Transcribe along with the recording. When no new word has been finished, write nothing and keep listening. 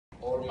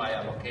before my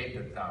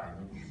allocated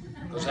time,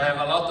 because I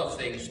have a lot of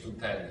things to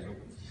tell you.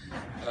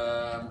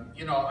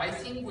 You know, I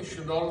think we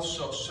should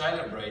also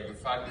celebrate the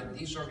fact that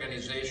this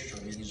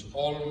organization is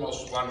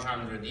almost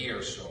 100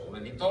 years old,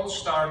 and it all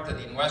started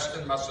in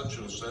Western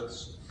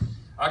Massachusetts,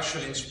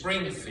 actually in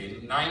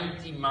Springfield,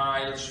 90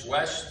 miles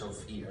west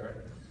of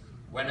here,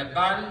 when a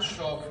bunch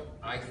of,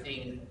 I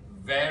think,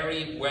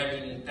 very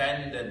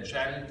well-intended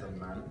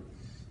gentlemen,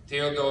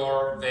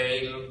 Theodore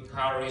Vail,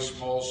 Harris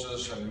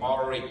Moses, and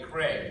Maury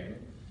Crane,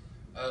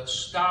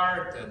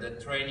 started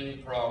a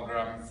training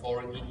program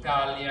for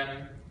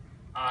Italian,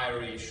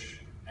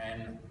 Irish,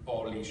 and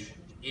Polish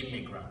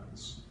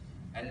immigrants.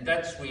 And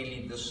that's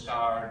really the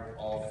start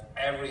of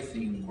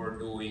everything we're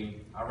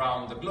doing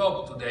around the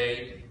globe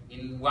today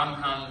in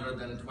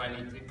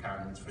 123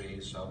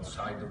 countries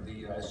outside of the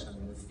US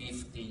and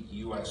 50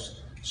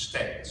 US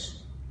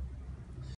states.